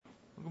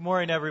Good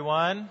morning,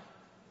 everyone.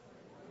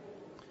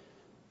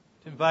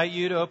 To invite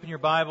you to open your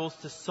Bibles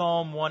to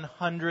Psalm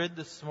 100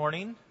 this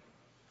morning.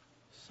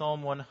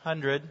 Psalm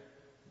 100.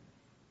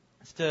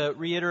 It's to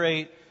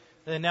reiterate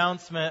the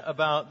announcement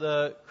about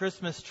the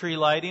Christmas tree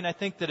lighting. I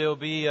think that it'll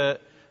be an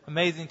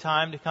amazing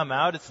time to come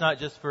out. It's not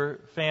just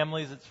for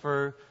families, it's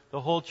for the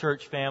whole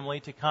church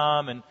family to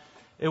come. And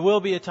it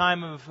will be a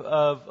time of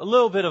a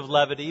little bit of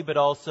levity, but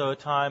also a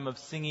time of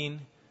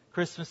singing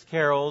Christmas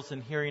carols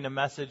and hearing a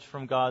message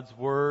from God's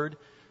Word,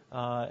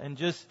 and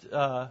just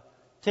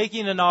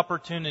taking an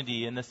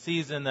opportunity in a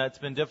season that's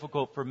been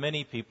difficult for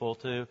many people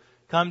to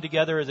come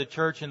together as a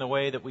church in the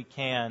way that we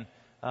can,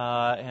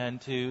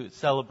 and to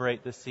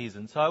celebrate this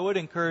season. So I would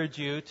encourage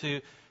you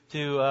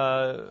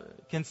to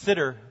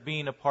consider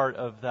being a part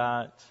of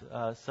that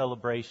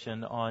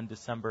celebration on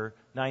December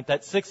 9th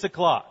at 6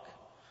 o'clock.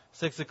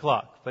 6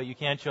 o'clock, but you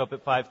can show up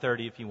at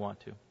 5:30 if you want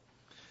to.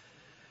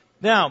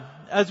 Now,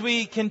 as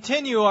we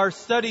continue our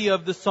study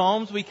of the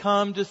Psalms, we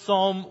come to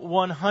Psalm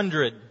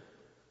 100.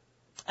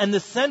 And the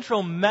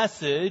central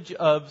message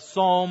of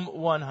Psalm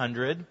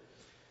 100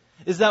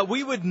 is that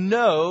we would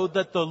know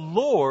that the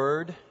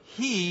Lord,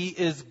 He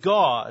is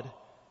God,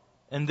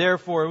 and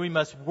therefore we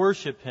must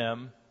worship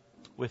Him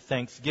with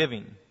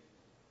thanksgiving.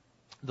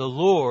 The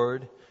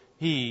Lord,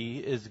 He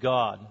is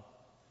God.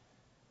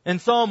 In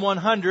Psalm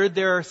 100,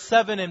 there are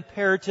 7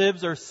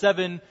 imperatives or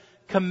 7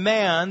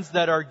 commands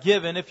that are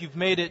given. If you've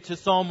made it to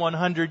Psalm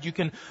 100, you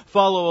can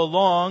follow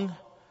along.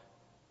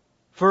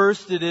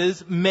 First, it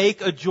is,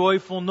 make a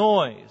joyful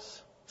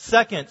noise.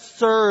 Second,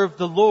 serve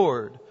the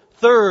Lord.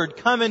 Third,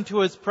 come into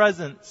His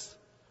presence.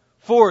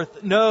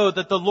 Fourth, know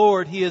that the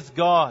Lord, He is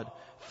God.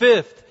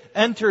 Fifth,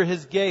 enter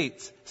His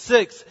gates.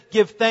 Sixth,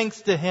 give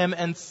thanks to Him.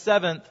 And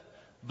seventh,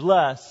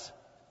 bless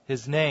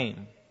His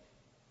name.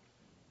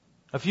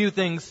 A few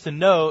things to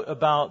note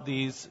about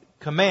these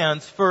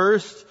commands.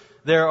 First,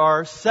 there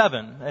are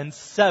 7, and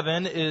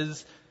 7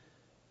 is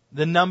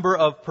the number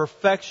of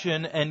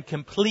perfection and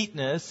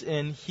completeness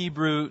in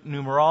Hebrew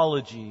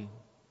numerology.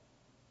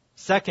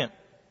 Second,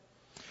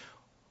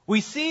 we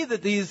see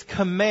that these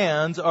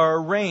commands are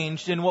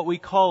arranged in what we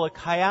call a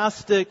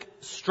chiastic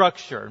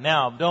structure.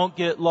 Now, don't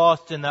get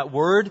lost in that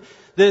word.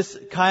 This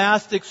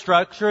chiastic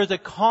structure is a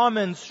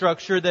common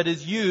structure that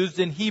is used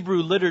in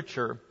Hebrew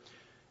literature,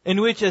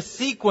 in which a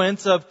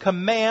sequence of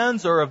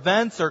commands or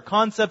events or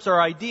concepts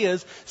or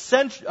ideas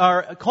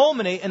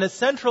culminate in a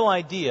central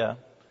idea,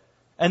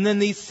 and then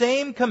these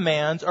same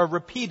commands are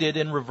repeated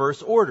in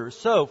reverse order.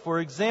 So, for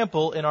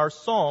example, in our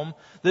psalm,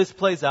 this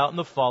plays out in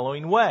the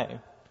following way.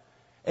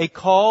 A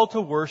call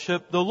to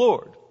worship the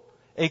Lord,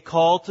 a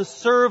call to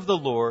serve the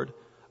Lord,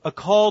 a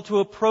call to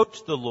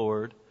approach the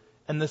Lord,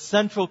 and the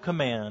central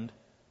command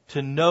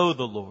to know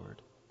the Lord.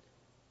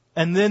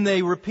 And then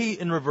they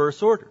repeat in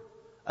reverse order.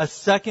 A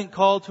second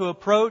call to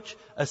approach,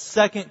 a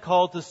second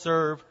call to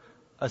serve,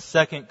 a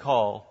second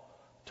call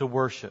to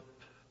worship.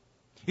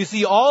 You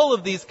see, all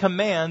of these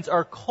commands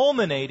are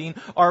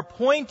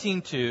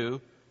pointing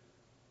to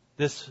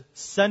this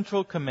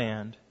central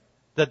command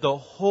that the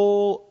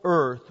whole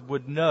earth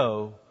would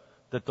know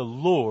that the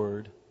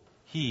Lord,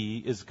 He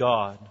is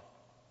God.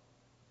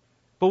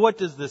 But what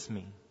does this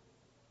mean?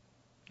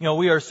 You know,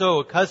 we are so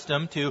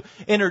accustomed to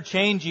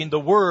interchanging the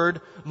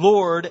word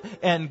Lord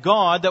and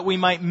God that we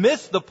might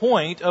miss the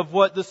point of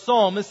what the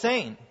psalm is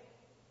saying.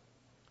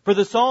 For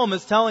the psalm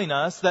is telling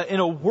us that in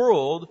a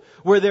world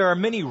where there are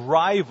many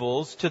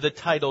rivals to the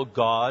title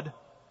God,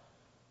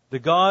 the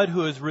God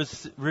who has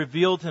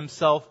revealed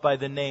Himself by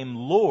the name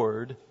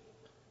Lord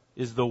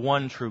is the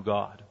one true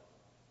God.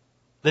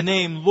 The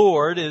name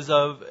Lord is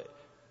of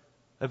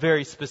a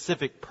very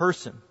specific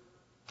person.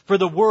 For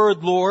the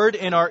word Lord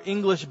in our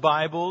English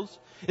Bibles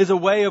is a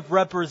way of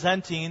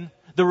representing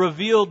the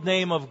revealed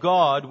name of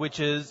God,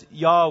 which is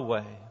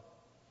Yahweh.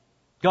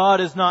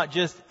 God is not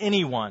just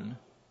anyone.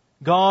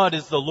 God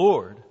is the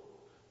Lord.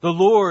 The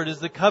Lord is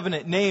the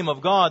covenant name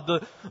of God.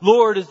 The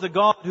Lord is the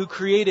God who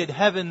created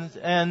heavens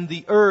and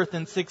the earth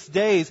in 6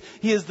 days.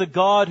 He is the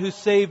God who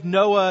saved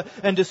Noah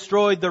and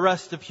destroyed the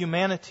rest of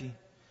humanity.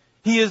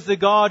 He is the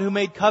God who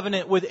made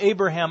covenant with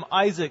Abraham,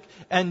 Isaac,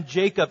 and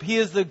Jacob. He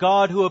is the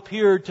God who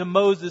appeared to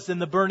Moses in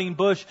the burning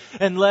bush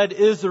and led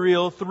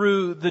Israel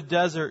through the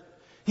desert.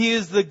 He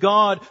is the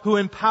God who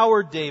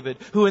empowered David,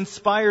 who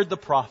inspired the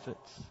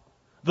prophets.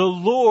 The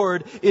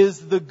Lord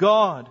is the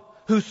God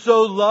who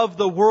so loved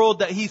the world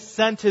that He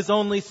sent His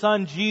only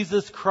Son,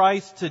 Jesus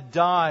Christ, to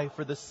die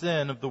for the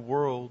sin of the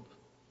world.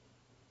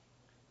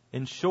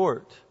 In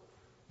short,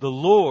 the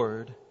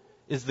Lord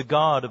is the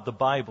God of the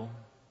Bible.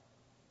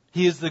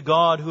 He is the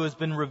God who has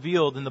been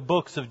revealed in the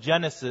books of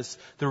Genesis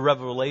through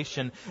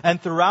Revelation. And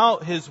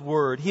throughout His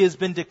Word, He has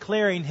been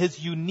declaring His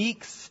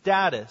unique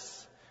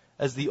status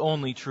as the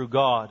only true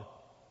God.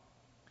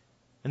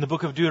 In the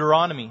book of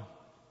Deuteronomy,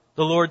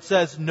 the Lord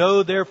says,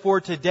 "Know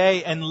therefore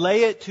today and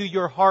lay it to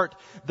your heart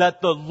that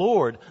the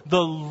Lord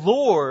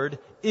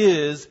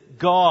is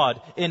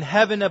God. In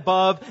heaven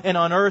above and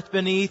on earth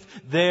beneath,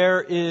 there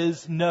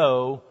is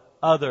no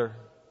other."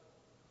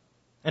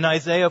 In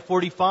Isaiah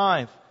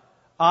 45,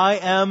 I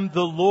am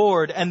the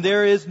Lord, and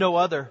there is no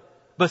other.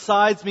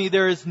 Besides me,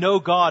 there is no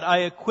God. I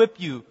equip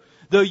you,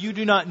 though you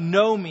do not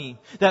know me,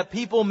 that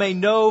people may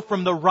know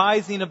from the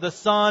rising of the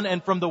sun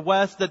and from the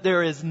west that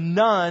there is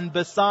none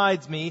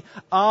besides me.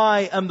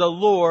 I am the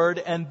Lord,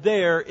 and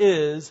there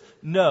is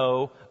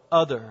no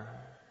other.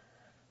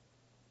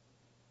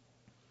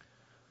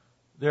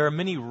 There are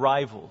many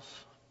rivals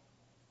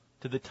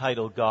to the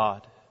title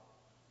God.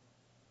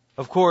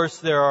 Of course,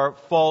 there are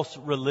false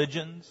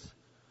religions.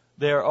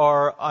 There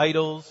are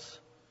idols.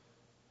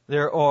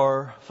 There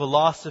are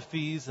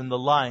philosophies and the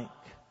like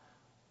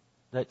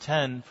that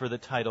tend for the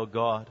title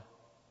God.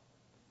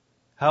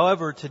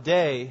 However,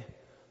 today,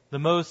 the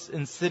most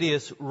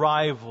insidious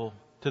rival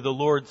to the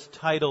Lord's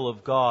title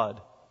of God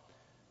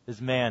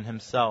is man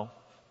himself.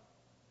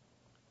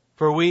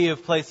 For we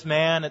have placed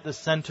man at the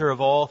center of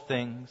all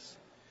things,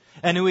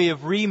 and we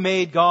have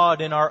remade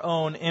God in our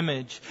own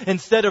image,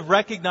 instead of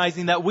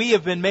recognizing that we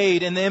have been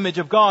made in the image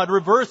of God,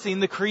 reversing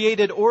the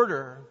created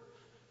order.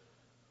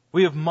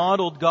 We have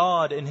modeled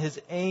God and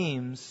His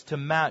aims to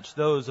match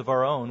those of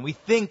our own. We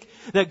think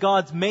that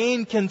God's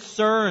main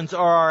concerns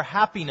are our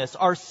happiness,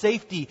 our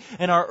safety,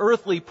 and our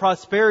earthly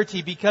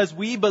prosperity because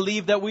we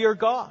believe that we are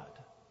God.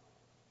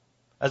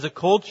 As a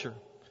culture,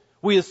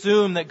 we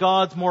assume that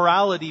God's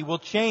morality will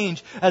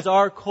change as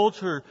our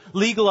culture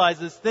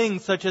legalizes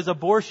things such as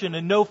abortion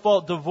and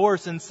no-fault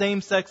divorce and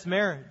same-sex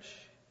marriage.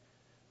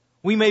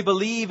 We may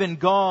believe in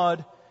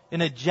God in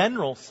a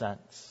general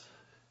sense,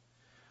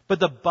 but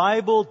the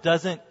Bible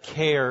doesn't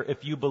care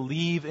if you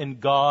believe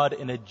in God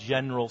in a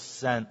general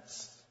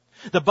sense.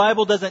 The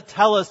Bible doesn't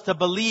tell us to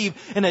believe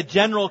in a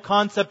general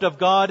concept of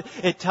God.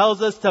 It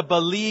tells us to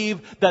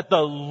believe that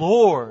the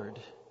Lord,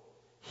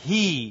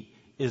 He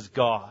is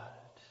God.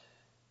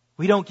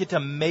 We don't get to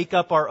make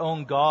up our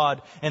own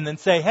God and then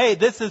say, hey,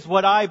 this is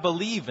what I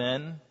believe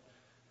in.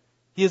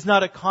 He is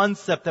not a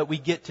concept that we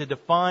get to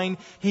define.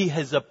 He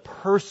is a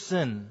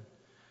person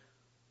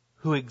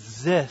who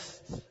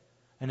exists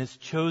and has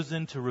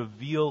chosen to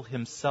reveal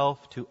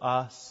Himself to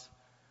us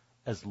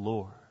as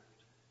Lord.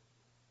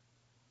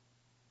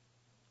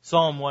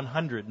 Psalm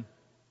 100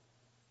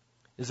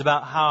 is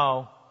about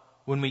how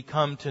when we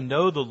come to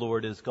know the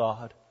Lord as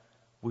God,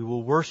 we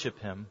will worship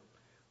Him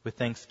with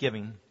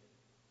thanksgiving.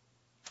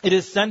 It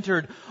is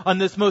centered on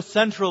this most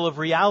central of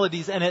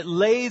realities, and it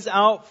lays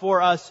out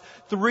for us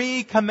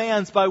 3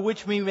 commands by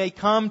which we may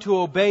come to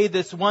obey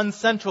this one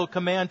central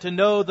command to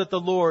know that the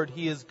Lord,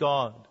 He is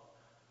God.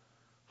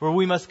 For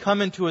we must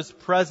come into His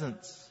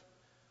presence,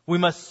 we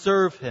must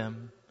serve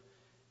Him,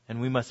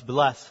 and we must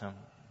bless Him.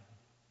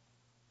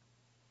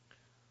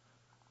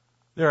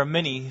 There are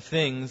many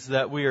things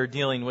that we are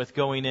dealing with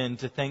going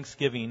into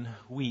Thanksgiving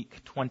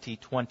week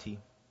 2020.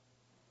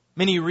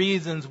 Many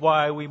reasons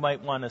why we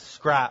might want to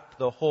scrap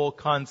the whole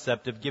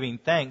concept of giving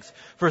thanks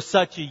for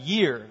such a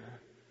year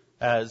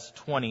as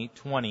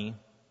 2020.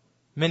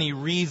 Many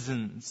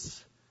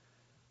reasons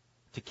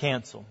to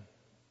cancel.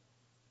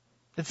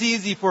 It's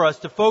easy for us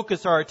to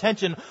focus our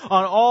attention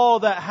on all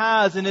that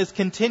has and is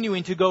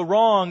continuing to go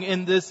wrong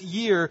in this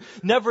year.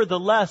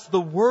 Nevertheless, the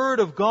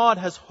Word of God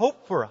has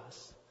hope for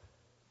us.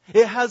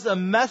 It has a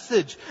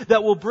message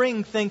that will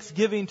bring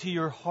thanksgiving to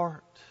your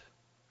heart.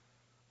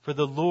 For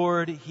the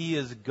Lord, He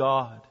is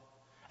God.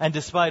 And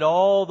despite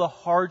all the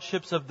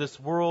hardships of this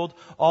world,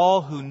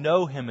 all who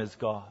know Him as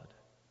God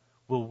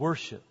will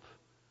worship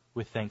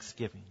with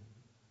thanksgiving.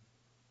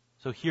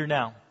 So hear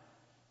now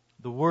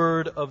the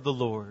word of the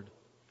Lord,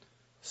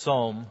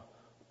 Psalm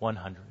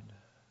 100.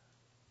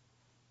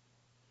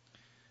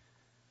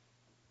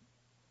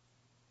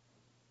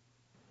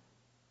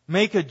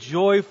 Make a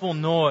joyful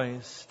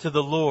noise to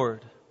the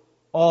Lord,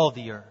 all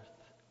the earth.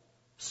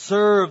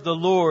 Serve the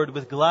Lord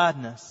with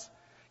gladness.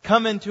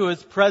 Come into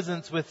His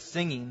presence with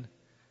singing.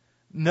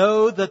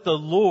 Know that the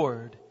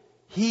Lord,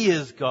 He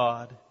is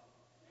God.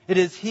 It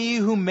is He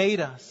who made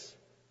us,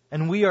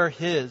 and we are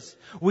His.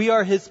 We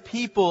are His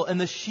people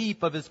and the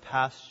sheep of His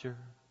pasture.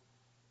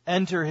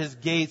 Enter His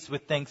gates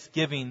with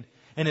thanksgiving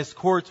and His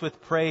courts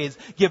with praise.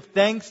 Give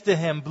thanks to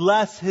Him.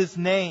 Bless His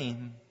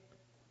name.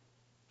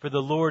 For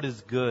the Lord is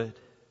good.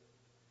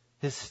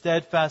 His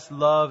steadfast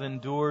love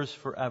endures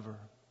forever,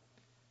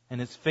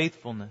 and His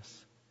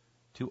faithfulness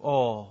to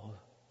all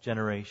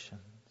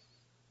generations.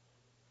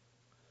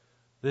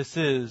 This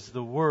is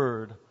the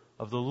word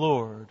of the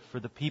Lord for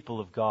the people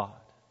of God.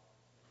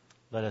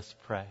 Let us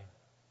pray.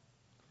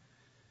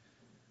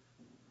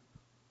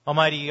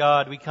 Almighty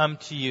God, we come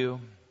to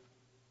You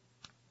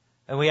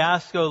and we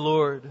ask, O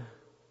Lord,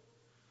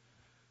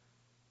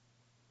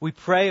 we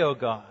pray, O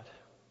God,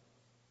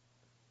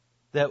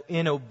 that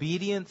in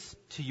obedience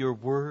to Your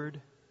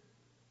word,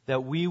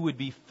 that we would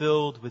be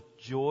filled with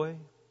joy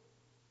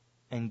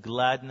and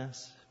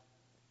gladness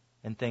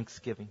and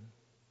thanksgiving.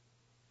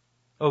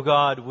 Oh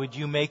God, would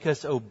You make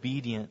us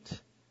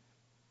obedient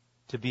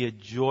to be a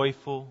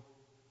joyful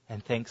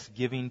and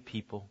thanksgiving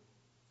people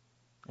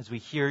as we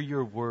hear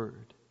Your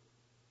word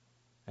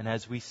and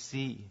as we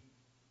see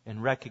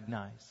and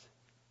recognize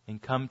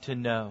and come to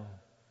know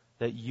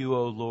that You,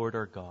 O Lord,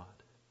 are God.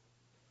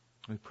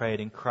 We pray it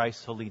in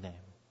Christ's holy name.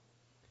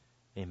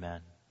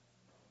 Amen.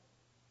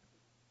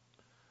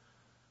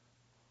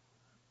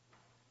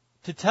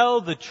 To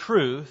Tell the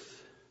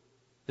Truth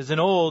is an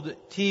old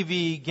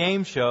TV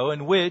game show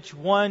in which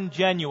one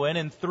genuine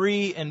and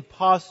three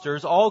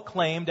imposters all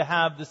claim to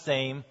have the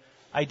same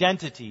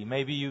identity.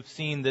 Maybe you've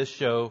seen this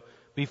show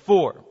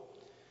before.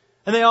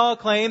 And they all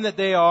claim that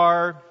they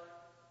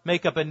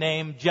make up a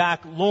name,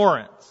 Jack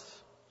Lawrence.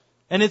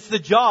 And it's the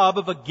job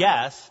of a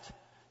guest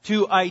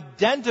to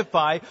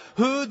identify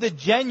who the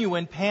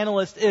genuine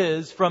panelist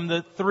is from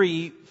the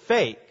three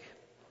fake.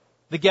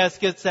 The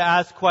guest gets to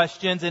ask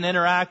questions and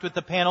interact with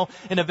the panel,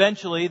 and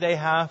eventually they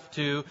have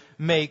to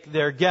make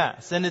their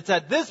guess. And it's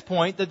at this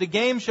point that the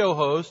game show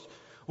host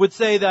would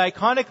say the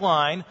iconic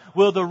line,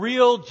 "Will the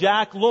real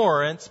Jack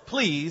Lawrence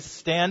please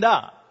stand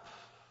up?"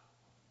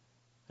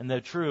 And the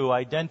true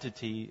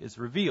identity is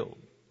revealed.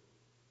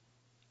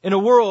 In a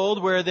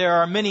world where there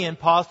are many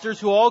imposters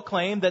who all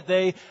claim that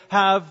they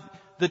have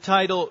the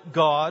title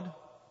God,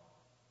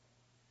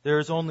 there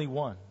is only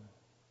one.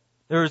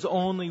 There is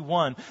only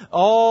one.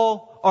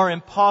 All are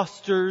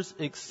imposters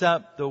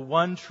except the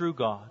one true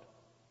God.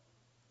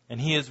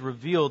 And He has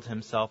revealed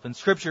Himself in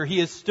Scripture. He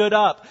has stood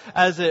up,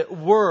 as it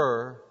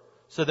were,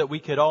 so that we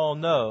could all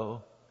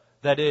know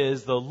that it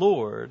is the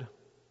Lord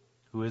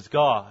who is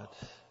God.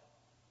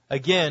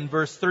 Again,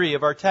 verse 3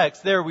 of our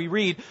text, there we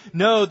read,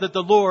 "Know that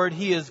the Lord,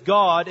 He is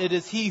God. It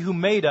is He who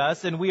made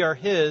us, and we are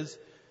His.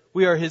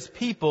 We are His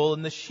people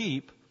and the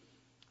sheep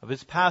of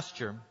His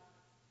pasture."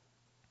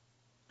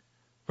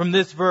 From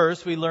this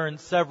verse, we learn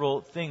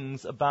several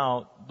things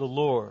about the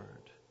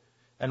Lord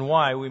and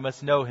why we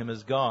must know Him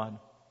as God.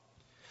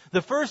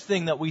 The first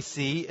thing that we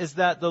see is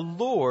that the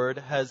Lord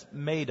has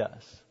made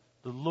us.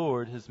 The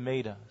Lord has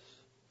made us.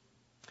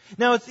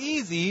 Now, it's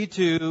easy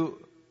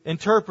to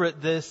interpret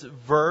this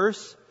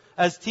verse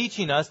as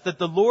teaching us that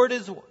the Lord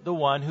is the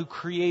one who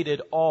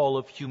created all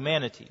of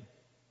humanity.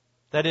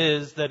 That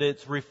is, that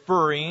it's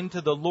referring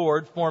to the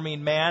Lord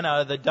forming man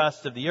out of the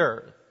dust of the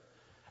earth.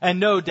 And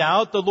no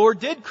doubt the Lord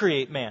did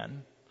create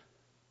man.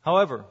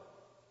 However,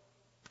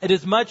 it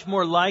is much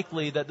more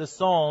likely that the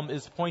psalm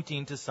is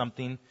pointing to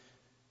something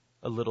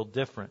a little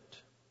different.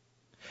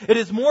 It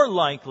is more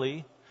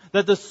likely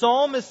that the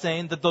psalm is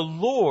saying that the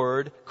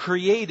Lord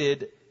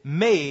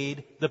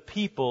made the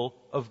people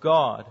of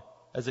God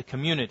as a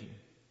community.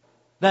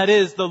 That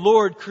is, the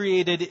Lord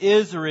created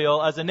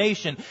Israel as a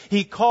nation.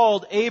 He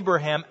called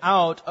Abraham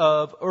out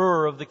of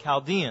Ur of the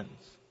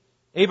Chaldeans.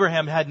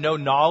 Abraham had no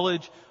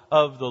knowledge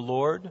of the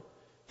Lord.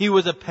 He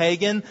was a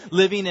pagan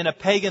living in a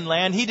pagan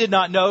land. He did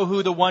not know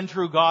who the one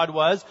true God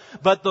was,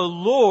 but the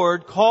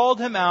Lord called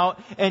him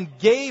out and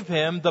gave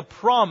him the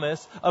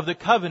promise of the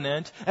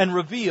covenant and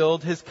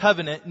revealed His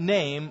covenant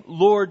name,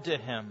 Lord, to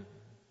him.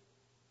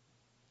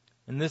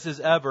 And this is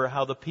ever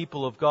how the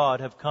people of God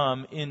have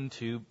come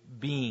into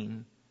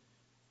being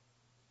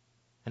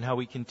and how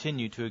we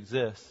continue to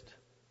exist.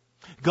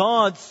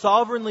 God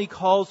sovereignly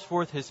calls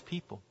forth His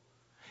people.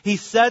 He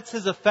sets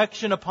His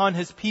affection upon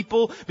His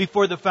people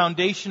before the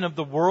foundation of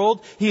the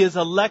world. He has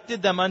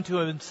elected them unto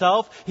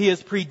Himself. He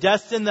has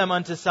predestined them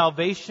unto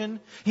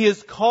salvation. He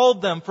has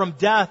called them from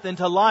death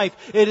into life.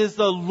 It is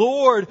the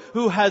Lord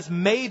who has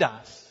made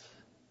us.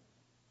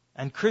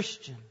 And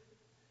Christian,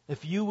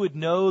 if you would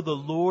know the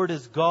Lord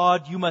as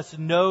God, you must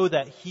know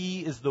that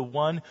He is the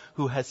one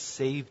who has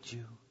saved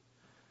you.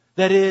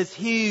 That is,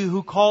 He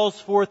who calls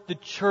forth the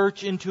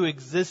church into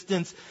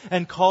existence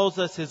and calls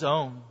us His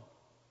own.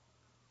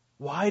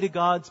 Why do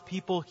God's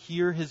people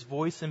hear His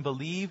voice and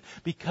believe?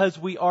 Because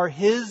we are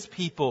His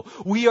people.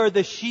 We are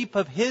the sheep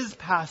of His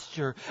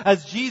pasture.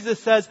 As Jesus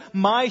says,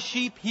 "My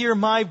sheep hear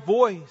my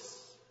voice."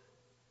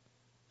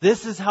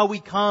 This is how we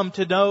come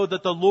to know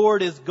that the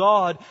Lord is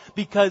God,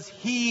 because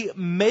He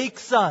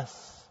makes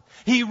us.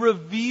 He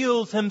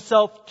reveals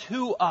Himself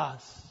to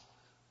us.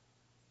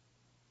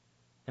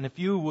 And if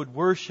you would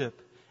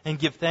worship and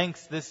give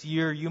thanks this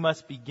year, you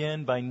must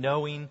begin by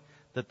knowing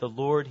that the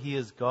Lord, He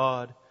is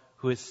God,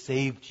 who has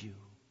saved you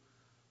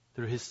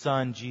through His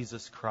Son,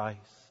 Jesus Christ.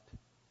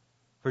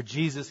 For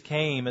Jesus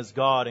came as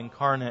God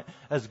incarnate,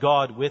 as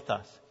God with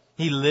us.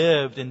 He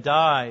lived and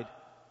died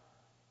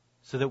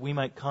so that we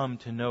might come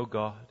to know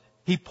God.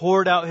 He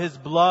poured out His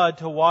blood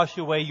to wash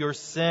away your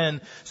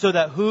sin, so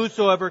that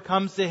whosoever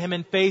comes to Him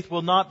in faith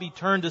will not be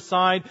turned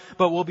aside,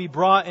 but will be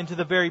brought into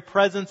the very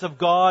presence of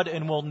God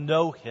and will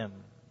know Him.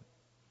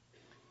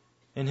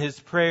 In His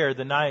prayer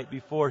the night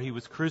before He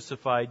was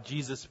crucified,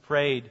 Jesus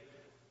prayed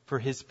for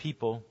His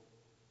people.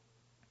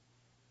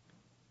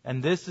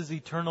 And this is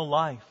eternal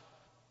life,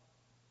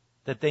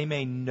 that they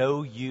may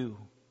know You,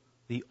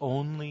 the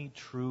only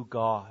true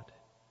God,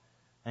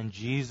 and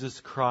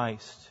Jesus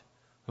Christ,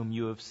 whom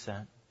You have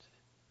sent.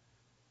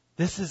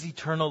 This is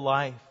eternal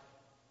life,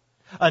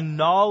 a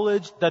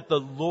knowledge that the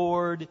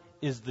Lord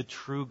is the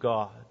true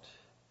God.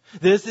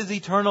 This is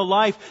eternal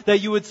life, that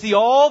you would see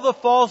all the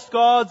false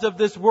gods of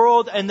this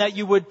world and that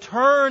you would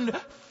turn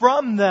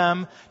from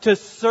them to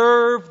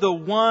serve the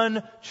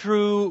one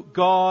true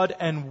God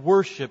and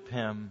worship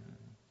Him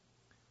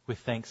with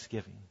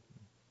thanksgiving.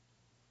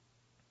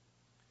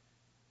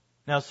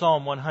 Now,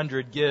 Psalm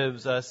 100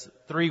 gives us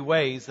 3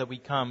 ways that we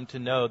come to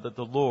know that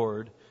the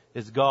Lord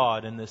is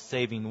God in this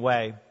saving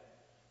way.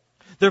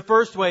 The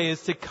first way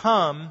is to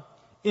come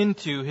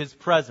into His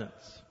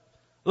presence.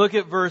 Look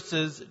at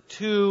verses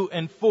 2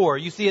 and 4.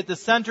 You see, at the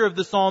center of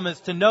the psalm is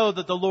to know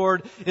that the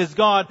Lord is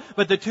God,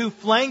 but the 2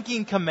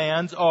 flanking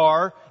commands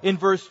are, in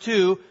verse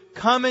 2,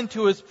 come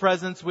into His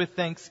presence with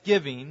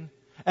thanksgiving,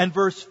 and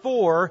verse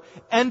 4,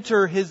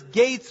 enter His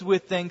gates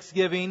with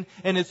thanksgiving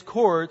and His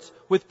courts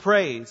with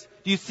praise.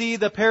 Do you see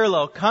the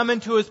parallel? Come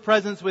into His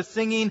presence with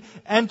singing,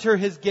 enter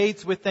His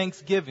gates with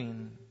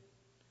thanksgiving.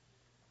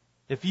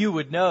 If you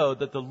would know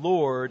that the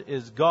Lord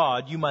is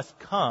God, you must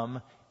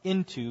come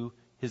into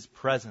His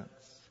presence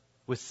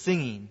with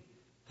singing,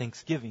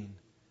 thanksgiving,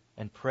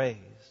 and praise.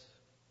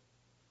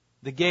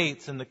 The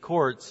gates and the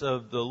courts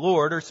of the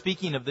Lord are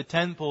speaking of the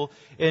temple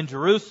in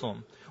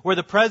Jerusalem, where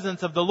the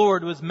presence of the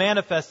Lord was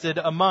manifested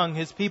among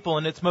His people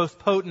in its most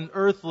potent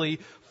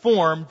earthly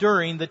form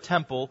during the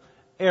temple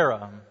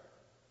era.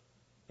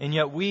 And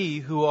yet we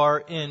who are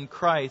in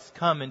Christ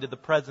come into the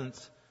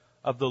presence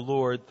of the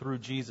Lord through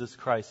Jesus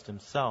Christ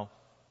Himself,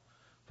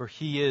 for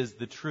He is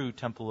the true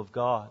temple of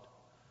God.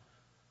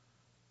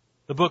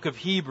 The book of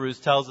Hebrews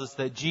tells us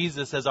that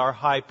Jesus, as our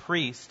high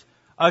priest,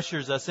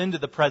 ushers us into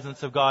the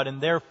presence of God,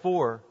 and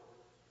therefore,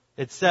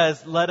 it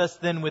says, let us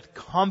then with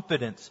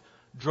confidence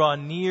draw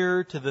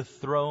near to the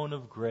throne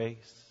of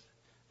grace,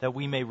 that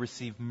we may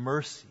receive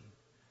mercy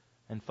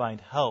and find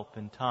help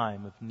in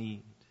time of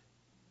need.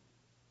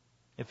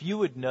 If you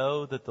would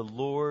know that the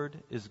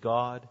Lord is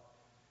God,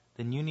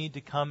 then you need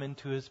to come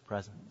into His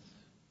presence.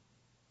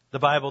 The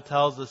Bible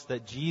tells us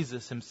that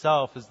Jesus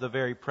Himself is the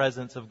very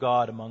presence of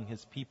God among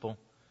His people,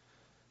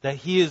 that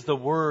He is the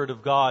Word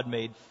of God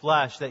made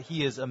flesh, that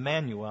He is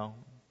Emmanuel.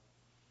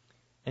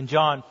 In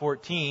John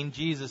 14,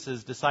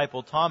 Jesus'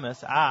 disciple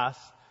Thomas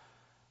asks,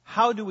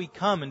 how do we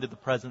come into the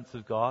presence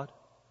of God?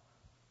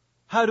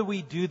 How do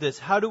we do this?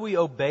 How do we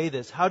obey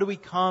this? How do we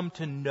come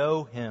to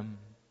know Him?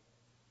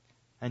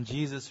 And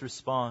Jesus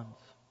responds,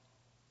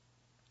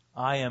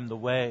 I am the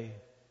way,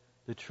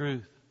 the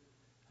truth,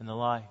 and the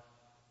life.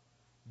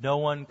 No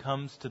one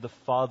comes to the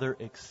Father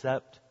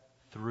except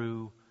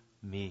through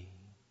me.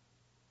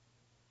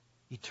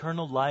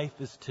 Eternal life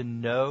is to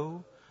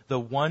know the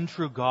one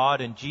true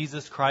God and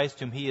Jesus Christ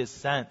whom He has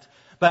sent.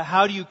 But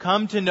how do you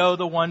come to know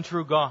the one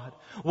true God?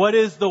 What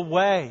is the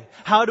way?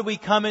 How do we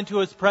come into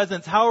His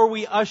presence? How are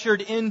we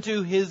ushered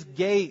into His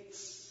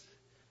gates?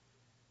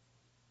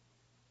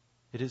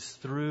 It is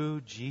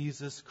through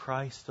Jesus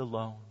Christ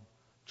alone,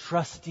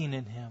 trusting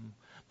in Him,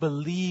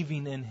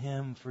 believing in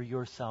Him for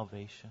your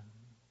salvation.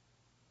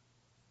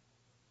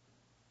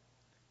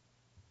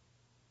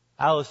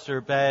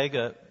 Alistair Begg,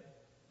 a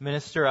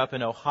minister up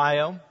in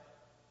Ohio,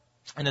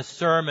 in a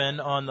sermon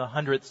on the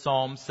 100th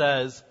Psalm,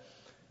 says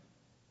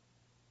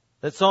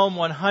that Psalm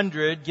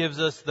 100 gives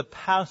us the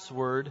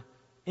password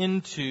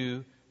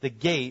into the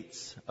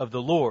gates of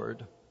the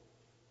Lord.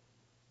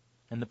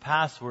 And the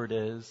password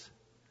is,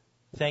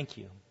 thank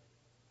you.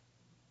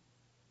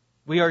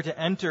 We are to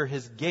enter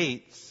His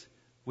gates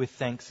with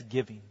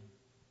thanksgiving.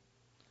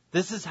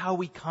 This is how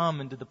we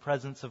come into the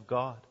presence of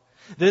God.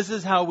 This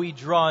is how we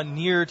draw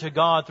near to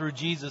God through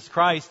Jesus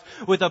Christ,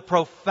 with a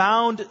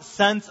profound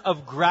sense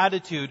of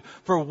gratitude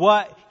for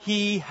what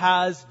He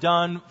has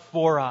done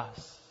for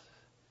us.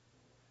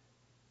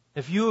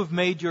 If you have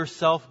made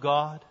yourself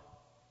God,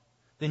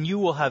 then you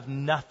will have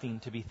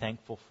nothing to be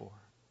thankful for.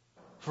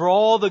 For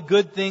all the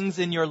good things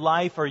in your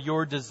life are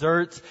your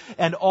deserts,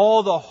 and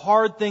all the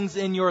hard things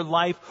in your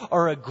life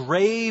are a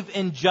grave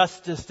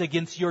injustice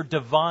against your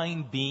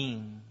divine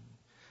being.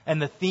 And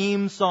the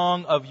theme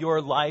song of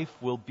your life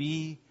will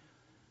be,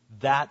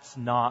 that's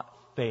not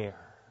fair.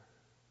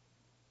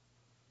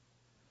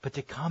 But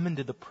to come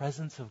into the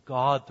presence of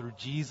God through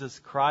Jesus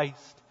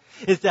Christ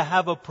is to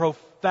have a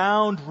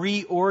profound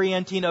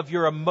reorienting of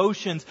your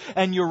emotions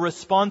and your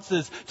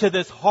responses to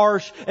this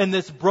harsh and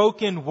this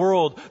broken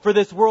world. For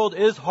this world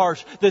is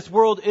harsh. This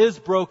world is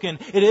broken.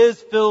 It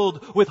is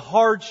filled with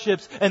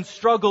hardships and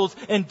struggles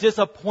and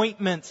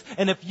disappointments.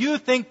 And if you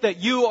think that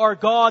you are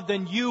God,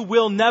 then you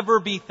will never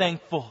be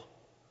thankful.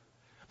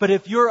 But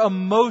if your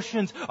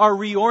emotions are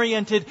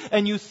reoriented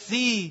and you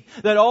see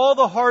that all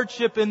the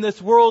hardship in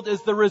this world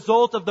is the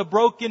result of the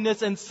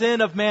brokenness and sin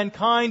of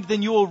mankind,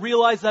 then you will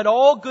realize that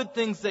all good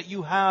things that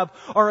you have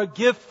are a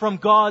gift from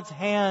God's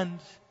hand.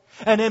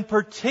 And in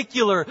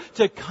particular,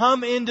 to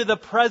come into the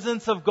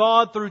presence of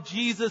God through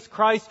Jesus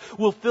Christ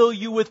will fill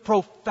you with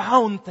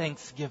profound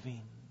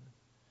thanksgiving.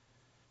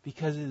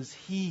 Because it is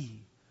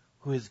He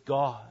who is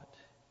God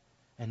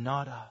and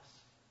not us.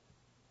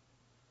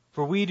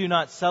 For we do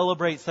not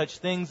celebrate such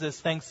things as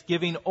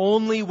Thanksgiving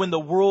only when the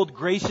world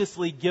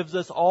graciously gives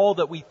us all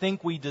that we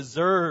think we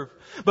deserve,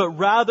 but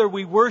rather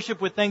we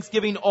worship with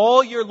thanksgiving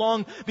all year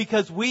long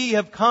because we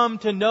have come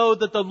to know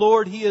that the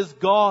Lord, He is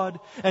God,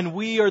 and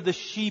we are the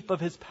sheep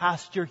of His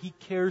pasture. He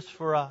cares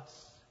for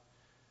us.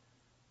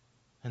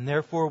 And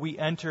therefore we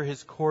enter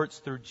His courts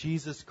through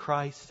Jesus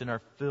Christ and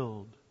are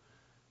filled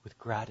with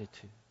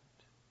gratitude.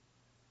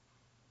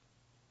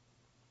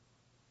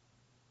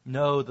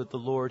 Know that the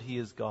Lord, He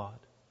is God,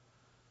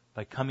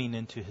 by coming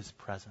into His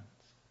presence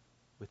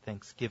with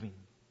thanksgiving.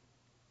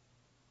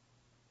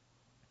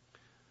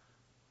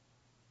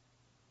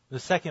 The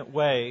second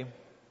way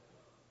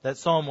that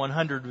Psalm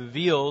 100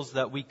 reveals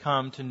that we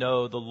come to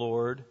know the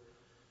Lord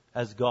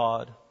as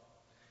God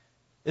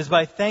is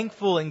by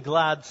thankful and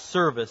glad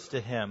service to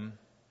Him.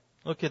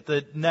 Look at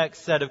the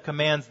next set of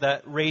commands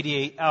that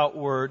radiate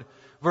outward.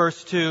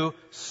 Verse 2,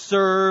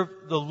 serve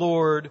the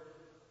Lord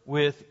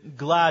with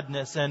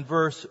gladness. And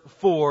verse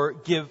 4,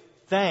 give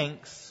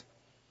thanks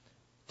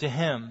to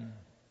Him.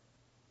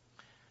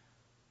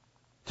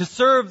 To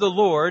serve the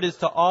Lord is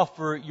to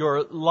offer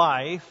your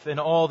life and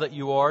all that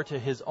you are to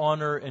His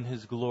honor and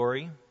His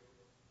glory.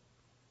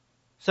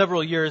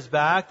 Several years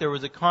back, there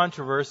was a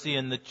controversy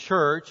in the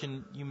church,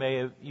 and you may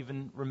have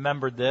even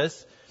remembered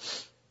this,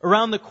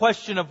 around the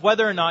question of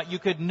whether or not you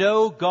could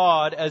know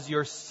God as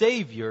your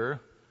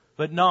Savior,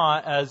 but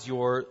not as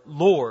your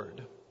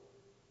Lord.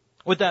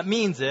 What that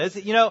means is,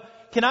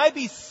 can I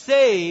be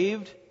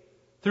saved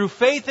through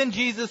faith in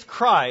Jesus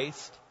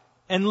Christ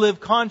and live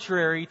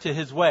contrary to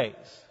His ways?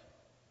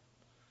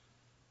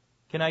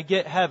 Can I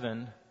get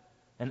heaven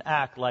and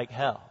act like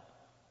hell?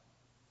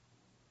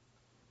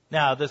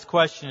 Now, this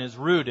question is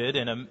rooted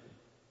in a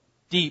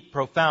deep,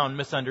 profound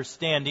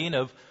misunderstanding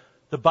of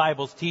the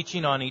Bible's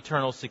teaching on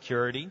eternal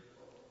security.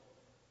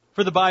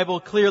 For the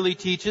Bible clearly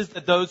teaches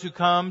that those who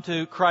come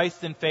to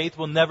Christ in faith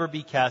will never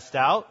be cast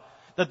out,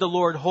 that the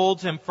Lord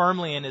holds him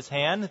firmly in His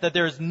hand, that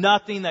there is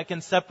nothing that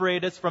can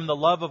separate us from the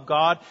love of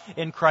God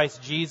in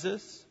Christ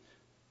Jesus.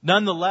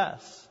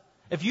 Nonetheless,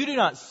 if you do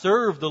not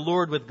serve the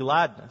Lord with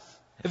gladness,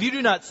 if you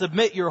do not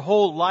submit your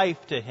whole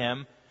life to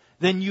Him,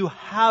 then you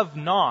have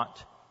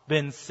not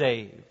been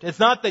saved. It's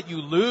not that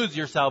you lose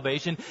your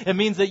salvation. It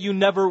means that you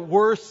never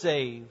were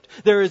saved.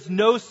 There is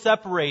no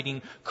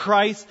separating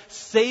Christ's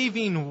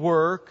saving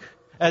work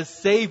as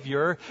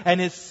Savior and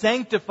His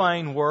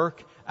sanctifying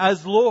work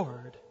as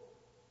Lord.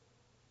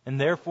 And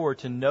therefore,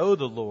 to know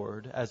the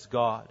Lord as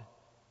God,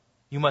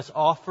 you must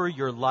offer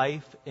your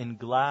life in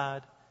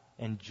glad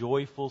and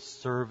joyful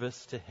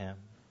service to Him.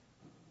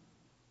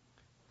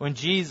 When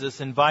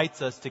Jesus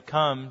invites us to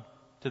come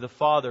to the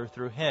Father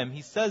through Him,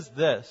 He says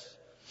this.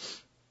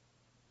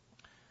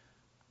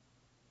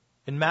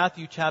 In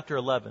Matthew chapter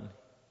 11,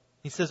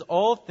 He says,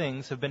 all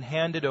things have been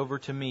handed over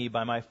to me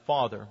by my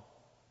Father,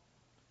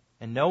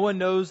 and no one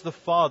knows the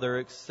Father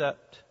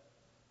except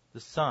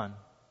the Son,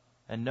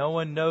 and no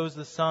one knows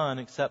the Son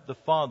except the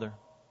Father,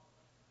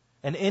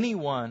 and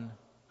anyone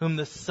whom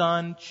the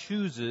Son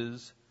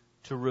chooses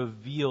to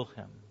reveal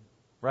Him.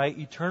 Right?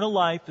 Eternal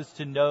life is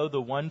to know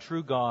the one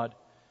true God,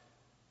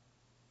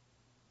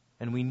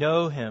 and we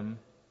know Him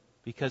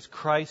because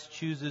Christ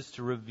chooses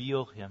to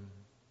reveal Him.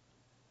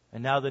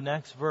 And now the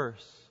next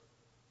verse.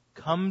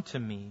 Come to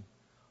me,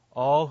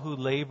 all who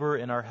labor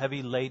and are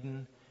heavy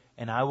laden,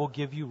 and I will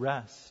give you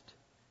rest.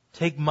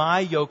 Take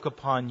my yoke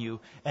upon you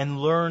and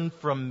learn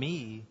from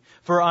me.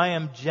 For I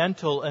am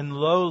gentle and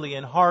lowly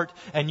in heart,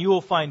 and you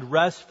will find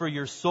rest for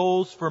your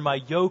souls. For my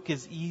yoke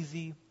is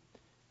easy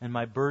and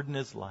my burden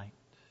is light.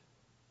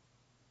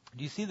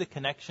 Do you see the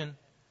connection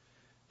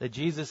that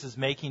Jesus is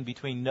making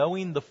between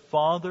knowing the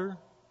Father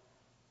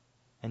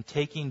and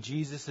taking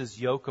Jesus'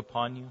 yoke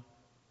upon you?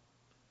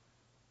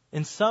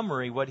 In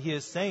summary, what He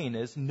is saying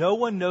is, no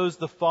one knows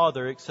the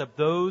Father except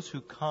those who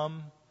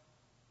come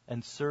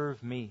and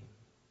serve me.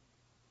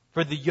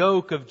 For the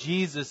yoke of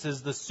Jesus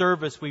is the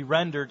service we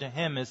render to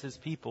Him as His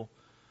people.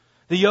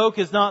 The yoke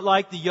is not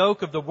like the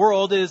yoke of the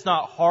world. It is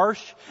not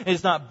harsh. It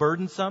is not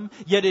burdensome.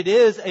 Yet it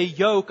is a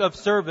yoke of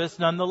service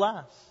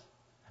nonetheless.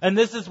 And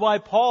this is why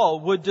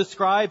Paul would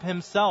describe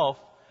himself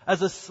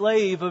as a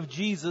slave of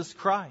Jesus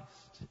Christ.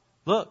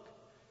 Look,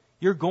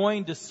 you're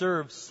going to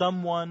serve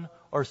someone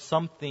or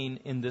something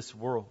in this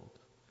world.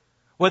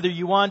 Whether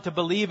you want to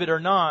believe it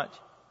or not,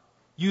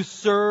 you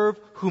serve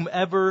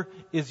whomever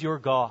is your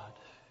God.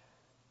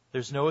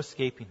 There's no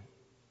escaping it.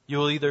 You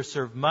will either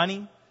serve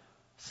money,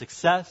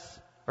 success,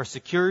 or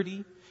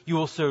security. You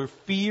will serve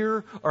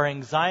fear or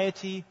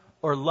anxiety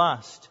or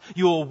lust.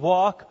 You will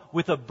walk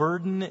with a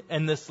burden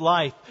in this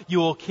life. You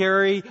will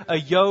carry a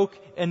yoke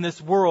in this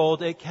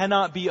world. It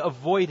cannot be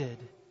avoided.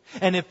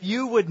 And if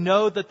you would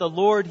know that the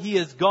Lord, He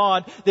is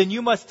God, then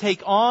you must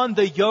take on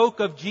the yoke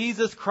of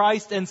Jesus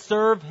Christ and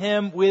serve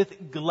Him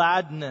with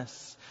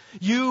gladness.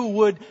 You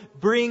would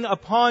bring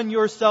upon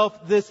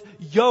yourself this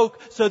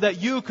yoke so that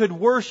you could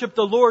worship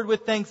the Lord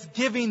with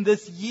thanksgiving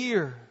this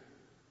year.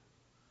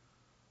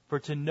 For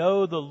to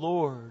know the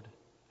Lord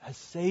as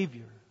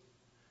Savior,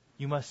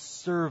 you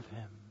must serve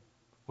Him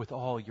with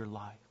all your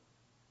life.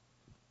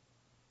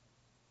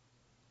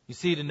 You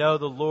see, to know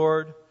the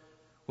Lord,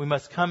 we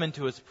must come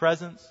into His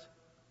presence.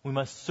 We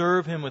must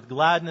serve Him with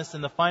gladness.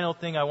 And the final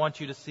thing I want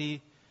you to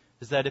see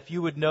is that if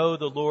you would know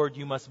the Lord,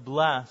 you must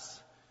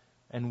bless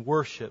and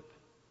worship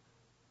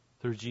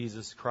through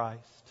Jesus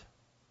Christ.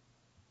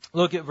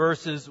 Look at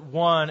verses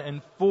 1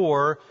 and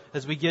 4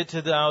 as we get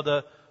to now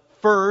the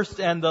first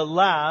and the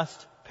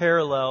last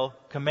parallel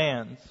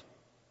commands.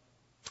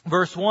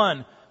 Verse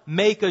 1,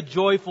 make a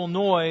joyful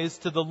noise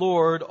to the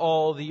Lord,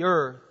 all the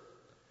earth.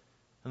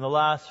 And the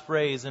last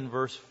phrase in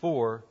verse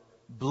 4,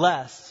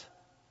 bless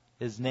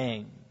His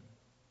name.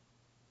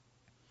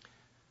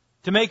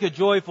 To make a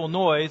joyful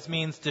noise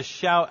means to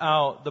shout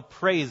out the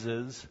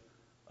praises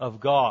of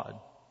God.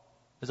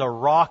 There's a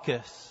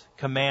raucous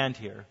command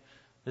here.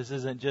 This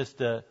isn't just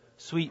a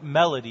sweet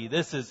melody.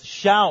 This is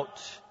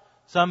shout.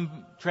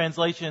 Some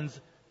translations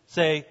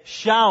say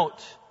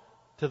shout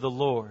to the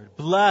Lord.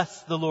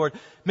 Bless the Lord.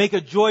 Make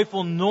a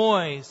joyful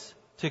noise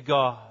to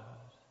God.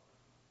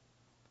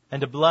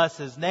 And to bless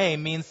His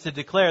name means to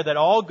declare that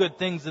all good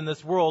things in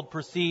this world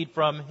proceed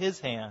from His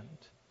hand.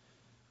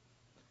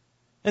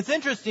 It's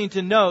interesting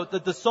to note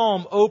that the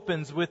psalm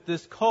opens with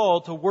this call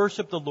to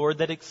worship the Lord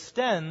that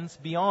extends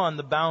beyond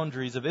the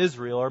boundaries of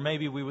Israel, or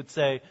maybe we would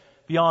say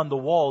beyond the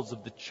walls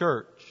of the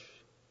church.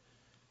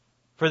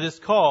 For this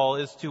call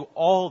is to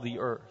all the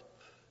earth.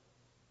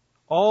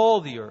 All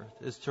the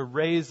earth is to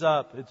raise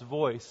up its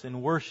voice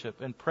in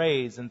worship and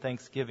praise and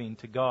thanksgiving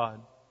to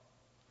God.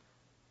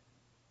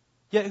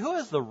 Yet who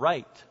has the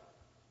right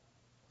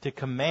to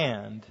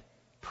command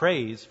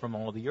praise from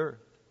all the earth?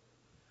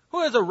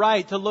 Who has a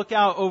right to look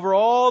out over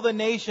all the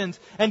nations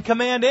and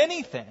command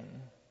anything?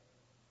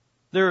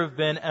 There have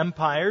been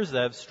empires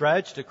that have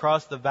stretched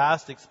across the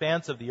vast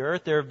expanse of the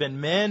earth. There have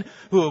been men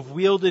who have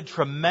wielded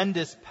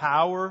tremendous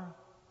power.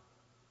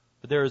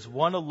 But there is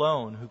one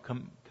alone who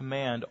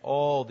command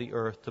all the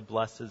earth to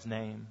bless His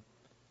name.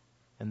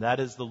 And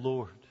that is the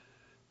Lord.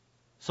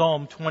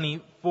 Psalm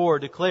 24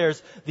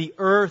 declares, the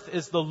earth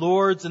is the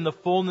Lord's and the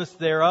fullness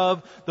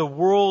thereof, the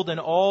world and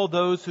all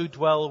those who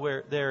dwell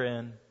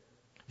therein.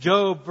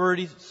 Job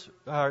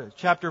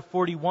chapter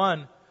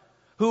 41,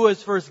 who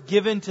has first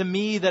given to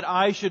me that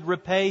I should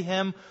repay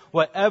him?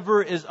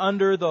 Whatever is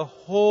under the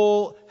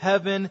whole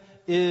heaven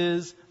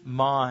is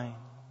mine.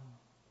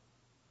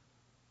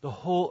 The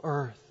whole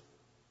earth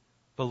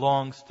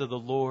belongs to the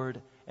Lord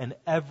and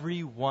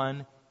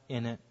everyone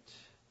in it.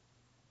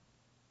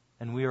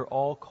 And we are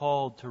all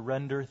called to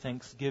render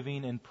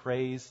thanksgiving and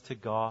praise to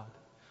God.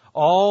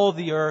 All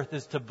the earth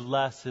is to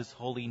bless His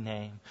holy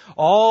name.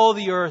 All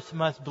the earth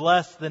must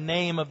bless the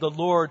name of the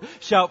Lord.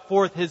 Shout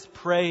forth His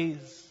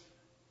praise.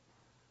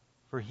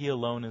 For He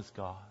alone is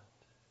God.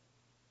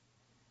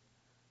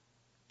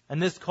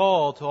 And this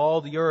call to all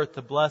the earth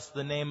to bless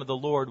the name of the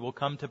Lord will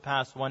come to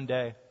pass one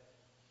day,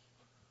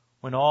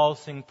 when all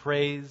sing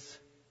praise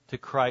to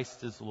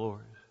Christ as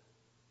Lord.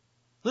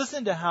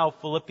 Listen to how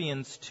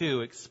Philippians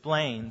 2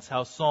 explains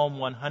how Psalm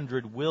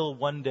 100 will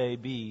one day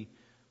be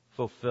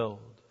fulfilled.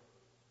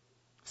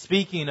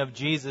 Speaking of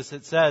Jesus,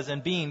 it says,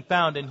 and being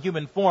found in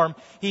human form,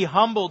 He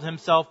humbled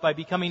Himself by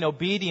becoming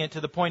obedient to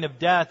the point of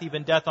death,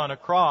 even death on a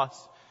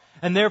cross.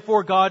 And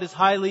therefore God has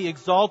highly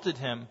exalted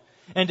Him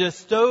and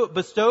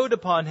bestowed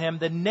upon Him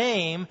the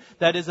name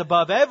that is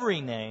above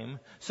every name,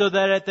 so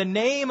that at the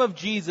name of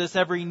Jesus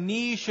every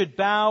knee should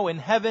bow in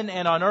heaven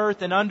and on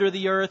earth and under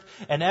the earth,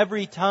 and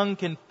every tongue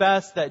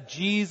confess that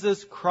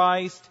Jesus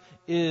Christ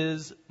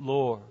is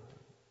Lord.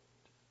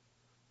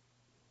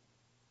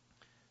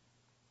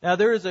 Now,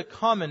 there is a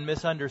common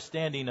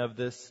misunderstanding of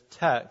this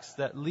text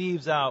that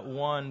leaves out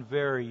one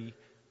very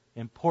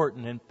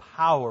important and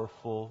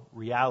powerful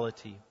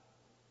reality.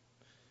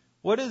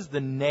 What is the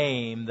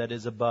name that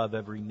is above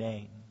every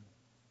name?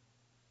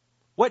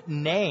 What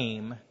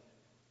name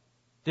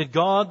did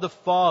God the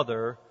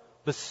Father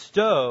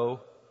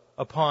bestow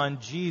upon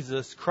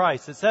Jesus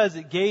Christ? It says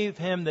it gave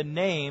Him the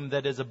name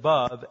that is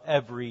above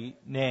every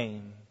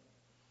name.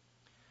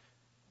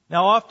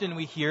 Now, often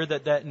we hear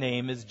that that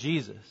name is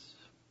Jesus.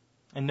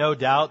 And no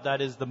doubt that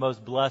is the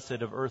most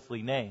blessed of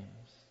earthly names.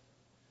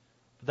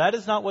 But that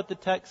is not what the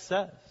text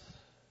says.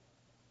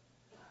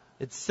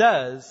 It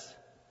says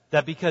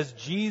that because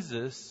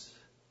Jesus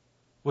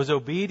was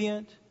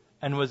obedient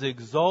and was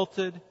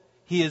exalted,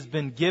 He has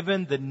been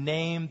given the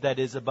name that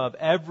is above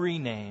every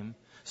name,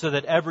 so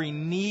that every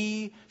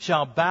knee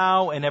shall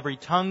bow and every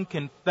tongue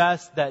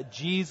confess that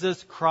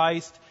Jesus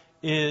Christ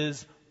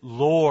is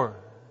Lord.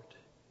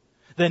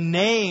 The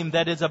name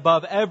that is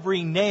above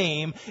every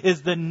name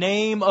is the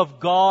name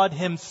of God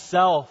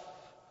Himself,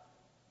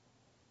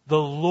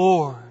 the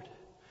Lord.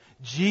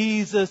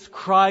 Jesus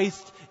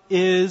Christ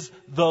is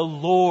the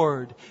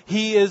Lord.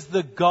 He is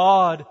the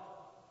God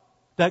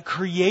that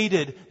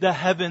created the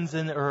heavens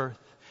and earth.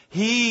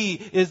 He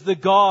is the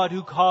God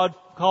who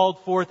called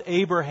forth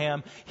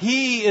Abraham.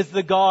 He is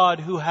the God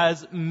who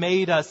has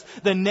made us.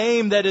 The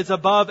name that is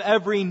above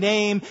every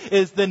name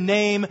is the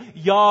name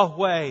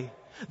Yahweh.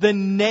 The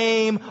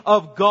name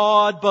of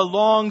God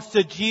belongs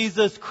to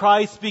Jesus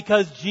Christ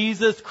because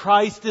Jesus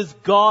Christ is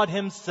God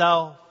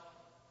Himself.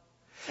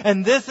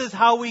 And this is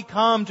how we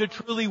come to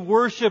truly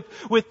worship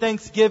with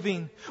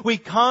thanksgiving. We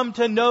come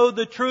to know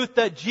the truth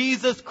that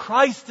Jesus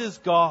Christ is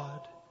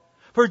God.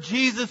 For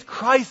Jesus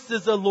Christ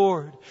is the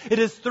Lord. It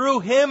is through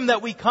Him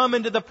that we come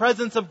into the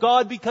presence of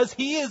God because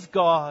He is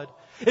God.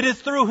 It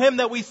is through Him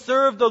that we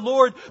serve the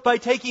Lord by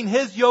taking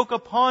His yoke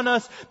upon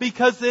us,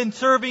 because in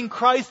serving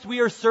Christ we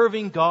are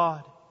serving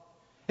God.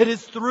 It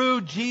is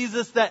through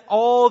Jesus that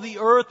all the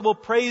earth will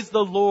praise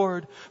the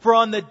Lord. For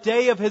on the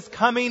day of His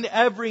coming,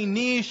 every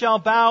knee shall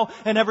bow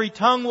and every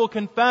tongue will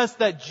confess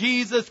that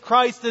Jesus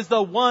Christ is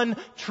the one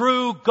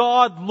true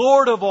God,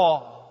 Lord of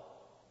all.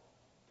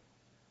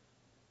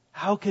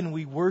 How can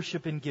we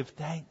worship and give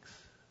thanks?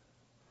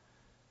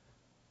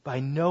 By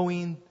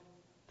knowing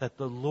that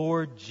the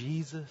Lord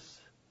Jesus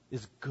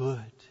is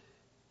good.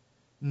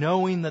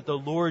 Knowing that the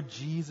Lord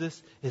Jesus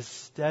is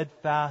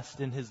steadfast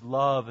in His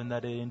love and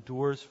that it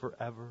endures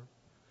forever.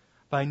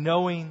 By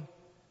knowing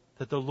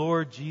that the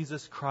Lord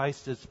Jesus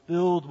Christ is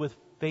filled with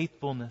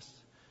faithfulness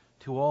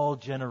to all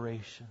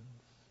generations.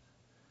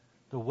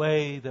 The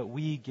way that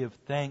we give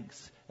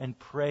thanks and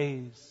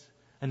praise,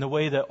 and the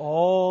way that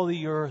all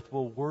the earth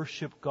will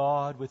worship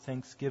God with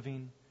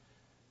thanksgiving,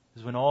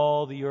 is when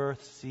all the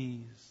earth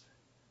sees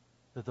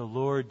that the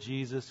Lord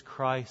Jesus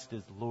Christ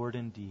is Lord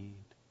indeed,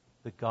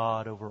 the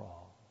God over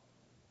all.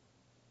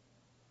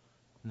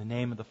 In the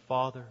name of the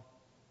Father,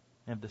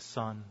 and of the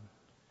Son,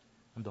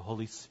 and of the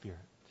Holy Spirit.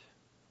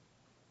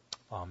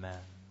 Amen.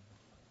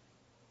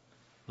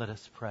 Let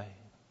us pray.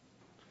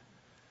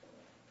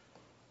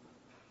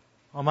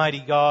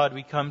 Almighty God,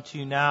 we come to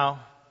you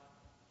now.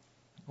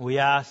 We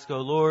ask,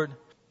 O Lord,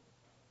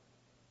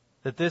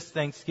 that this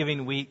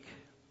Thanksgiving week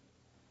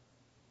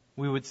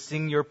we would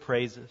sing your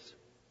praises.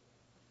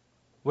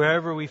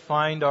 Wherever we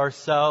find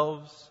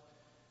ourselves,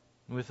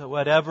 with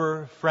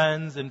whatever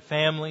friends and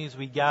families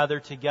we gather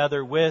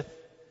together with,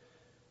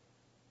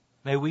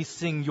 may we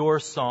sing your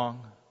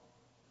song.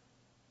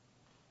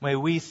 May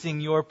we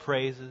sing your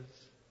praises.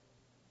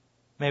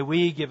 May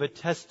we give a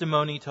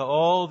testimony to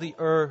all the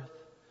earth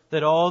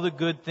that all the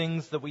good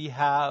things that we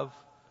have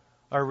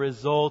are a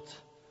result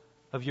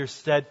of your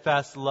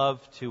steadfast love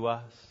to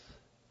us.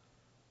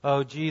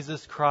 Oh,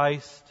 Jesus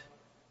Christ,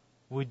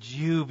 would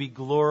you be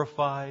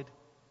glorified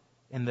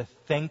in the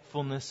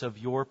thankfulness of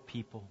your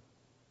people?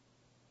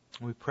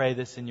 We pray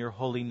this in your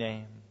holy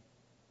name.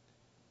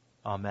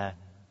 Amen.